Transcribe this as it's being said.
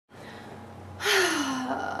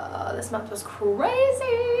This month was crazy.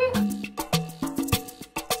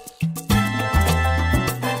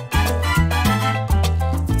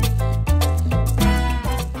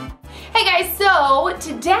 So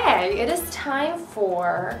today it is time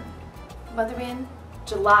for what are we in?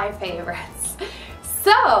 July favorites.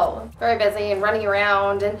 So very busy and running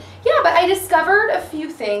around, and yeah, but I discovered a few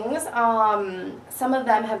things. Some of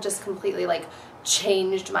them have just completely like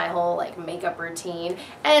changed my whole like makeup routine,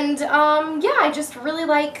 and yeah, I just really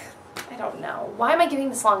like, I don't know, why am I giving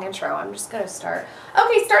this long intro? I'm just gonna start.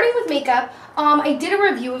 Okay, starting with makeup. I did a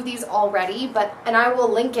review of these already, and I will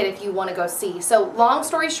link it if you want to go see. So long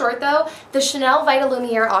story short though, the Chanel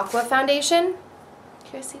Vitalumier Aqua Foundation, can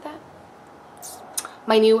you guys see that?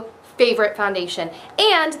 My new favorite foundation.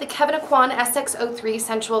 And the Kevyn Aucoin SX03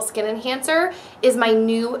 Sensual Skin Enhancer is my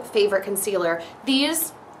new favorite concealer.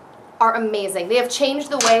 These are amazing. They have changed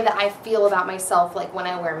the way that I feel about myself like when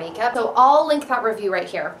I wear makeup. So I'll link that review right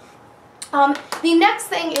here. The next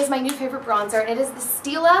thing is my new favorite bronzer, and it is the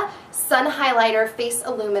Stila Sun Highlighter Face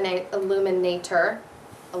Illuminator.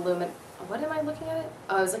 What am I looking at it?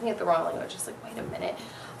 Oh, I was looking at the wrong language. Just like, wait a minute.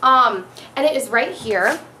 And it is right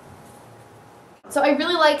here. So I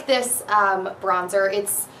really like this bronzer.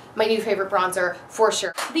 It's my new favorite bronzer for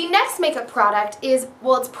sure. The next makeup product is,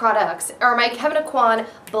 well, it's products, are my Kevyn Aucoin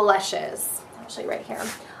blushes. I'll show you right here.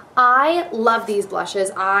 I love these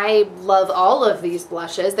blushes. I love all of these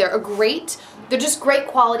blushes. They're just great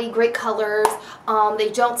quality, great colors.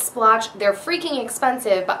 They don't splotch. They're freaking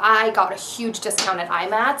expensive, but I got a huge discount at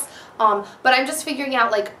IMATS. But I'm just figuring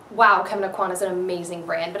out like, wow, Kevyn Aucoin is an amazing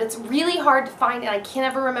brand, but it's really hard to find, and I can't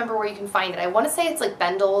ever remember where you can find it. I want to say it's like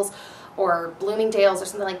Bendel's or Bloomingdale's or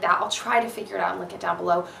something like that. I'll try to figure it out and link it down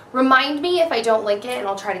below. Remind me if I don't link it, and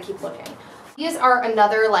I'll try to keep looking. These are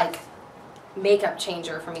another like makeup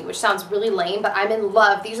changer for me, which sounds really lame, but I'm in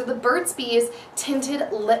love. These are the Burts Bees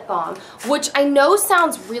Tinted Lip Balm, which I know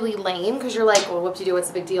sounds really lame because you're like, well, whoop-de-doo, what's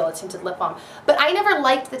the big deal, a tinted lip balm? But I never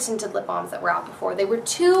liked the tinted lip balms that were out before. They were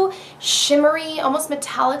too shimmery, almost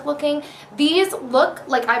metallic looking. These look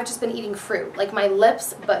like I've just been eating fruit, like my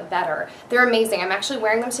lips, but better. They're amazing. I'm actually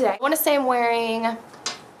wearing them today. I want to say I'm wearing a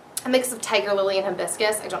mix of Tiger Lily and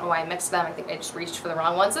Hibiscus. I don't know why I mixed them. I think I just reached for the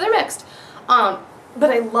wrong one, so they're mixed. But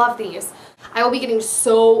I love these. I will be getting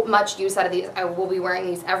so much use out of these. I will be wearing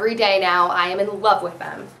these every day now. I am in love with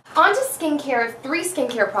them. On to skincare, 3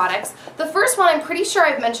 skincare products. The first one I'm pretty sure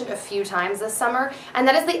I've mentioned a few times this summer, and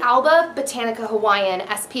that is the Alba Botanica Hawaiian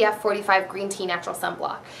SPF 45 Green Tea Natural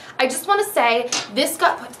Sunblock. I just want to say, this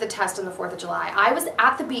got put to the test on the 4th of July. I was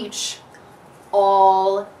at the beach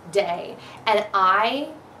all day, and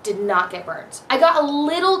I did not get burnt. I got a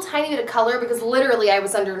little tiny bit of color because literally I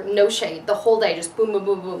was under no shade the whole day, just boom, boom,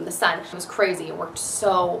 boom, boom, the sun. It was crazy. It worked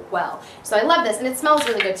so well. So I love this, and it smells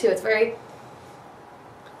really good too. It's very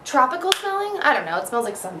tropical smelling. I don't know. It smells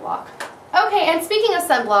like sunblock. Okay, and speaking of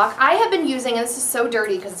sunblock, I have been using, and this is so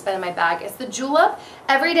dirty because it's been in my bag, it's the Julep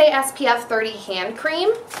Everyday SPF 30 Hand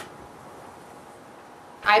Cream.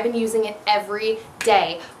 I've been using it every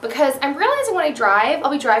day because I'm realizing when I drive, I'll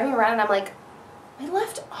be driving around and I'm like, my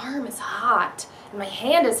left arm is hot and my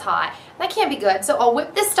hand is hot. That can't be good. So I'll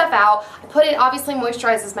whip this stuff out. I put it, obviously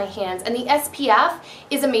moisturizes my hands, and the SPF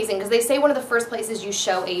is amazing because they say one of the first places you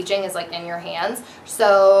show aging is like in your hands.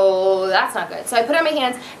 So that's not good. So I put it on my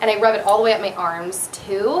hands and I rub it all the way up my arms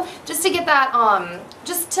too, just to get that,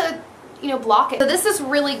 just to, you know, block it. So this is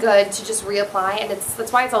really good to just reapply, and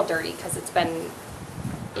that's why it's all dirty, because it's been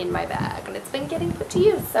in my bag and it's been getting put to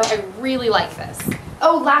use. So I really like this.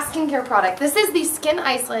 Oh, last skincare product. This is the Skin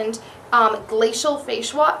Iceland Glacial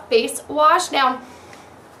Face Wash. Now,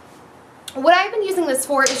 what I've been using this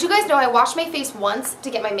for is, you guys know I wash my face once to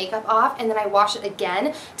get my makeup off, and then I wash it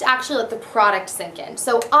again to actually let the product sink in.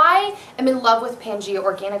 So I am in love with Pangea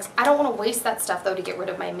Organics. I don't want to waste that stuff though to get rid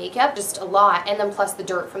of my makeup, just a lot, and then plus the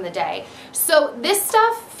dirt from the day. So this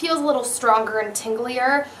stuff feels a little stronger and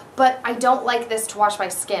tinglier, but I don't like this to wash my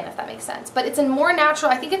skin, if that makes sense. But it's a more natural,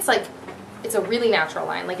 I think it's like, it's a really natural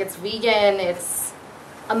line. Like, it's vegan, it's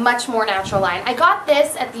a much more natural line. I got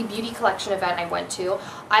this at the beauty collection event I went to.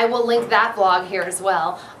 I will link that vlog here as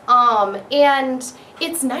well. And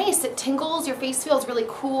it's nice. It tingles. Your face feels really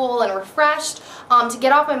cool and refreshed to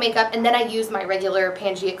get off my makeup, and then I use my regular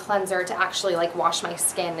Pangea cleanser to actually like wash my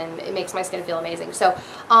skin, and it makes my skin feel amazing. So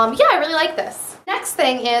yeah, I really like this. Next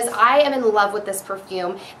thing is, I am in love with this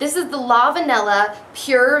perfume. This is the La Vanilla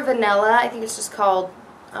Pure Vanilla. I think it's just called,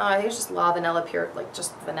 I think it's just La Vanilla Pure, like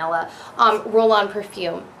just vanilla, roll-on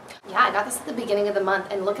perfume. Yeah, I got this at the beginning of the month,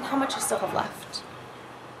 and look at how much I still have left.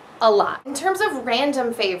 A lot. In terms of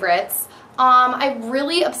random favorites, I'm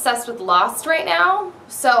really obsessed with Lost right now,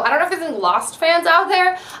 so I don't know if there's any Lost fans out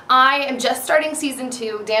there. I am just starting season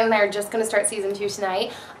 2. Dan and I are just going to start season 2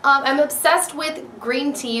 tonight. I'm obsessed with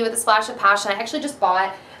green tea with a splash of passion. I actually just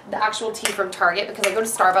bought the actual tea from Target because I go to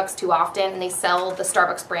Starbucks too often and they sell the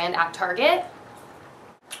Starbucks brand at Target,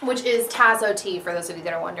 which is Tazo tea, for those of you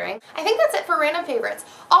that are wondering. I think that's it for random favorites.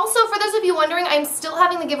 Also, for those of you wondering, I'm still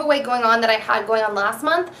having the giveaway going on that I had going on last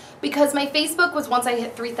month because my Facebook was once I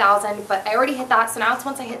hit 3,000, but I already hit that, so now it's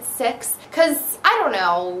once I hit 6. Because, I don't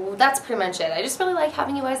know, that's pretty much it. I just really like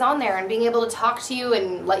having you guys on there and being able to talk to you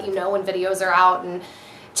and let you know when videos are out and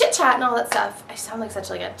chit-chat and all that stuff. I sound like such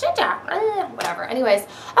like a chit-chat, whatever. Anyways,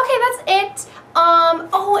 okay, that's it.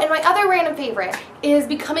 Oh, and my other random favorite is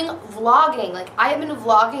becoming vlogging. Like, I have been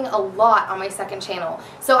vlogging a lot on my second channel.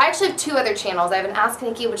 So I actually have 2 other channels. I have an Ask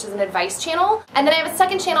Nikki, which is an advice channel, and then I have a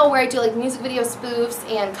second channel where I do like music video spoofs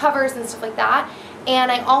and covers and stuff like that. And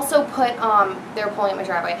I also put, they were pulling up my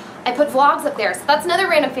driveway, I put vlogs up there. So that's another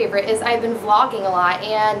random favorite, is I've been vlogging a lot,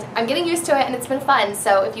 and I'm getting used to it, and it's been fun.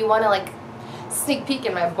 So if you want to like sneak peek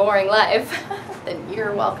in my boring life, then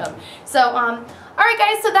you're welcome. So, alright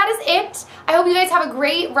guys, so that is it. I hope you guys have a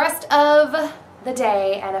great rest of the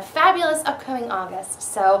day and a fabulous upcoming August.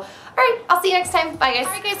 So, alright, I'll see you next time. Bye guys.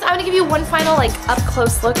 Alright guys, so I'm going to give you one final like up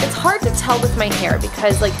close look. It's hard to tell with my hair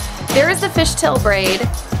because like there is the fishtail braid,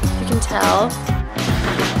 if you can tell.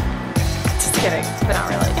 Just kidding, but not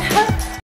really.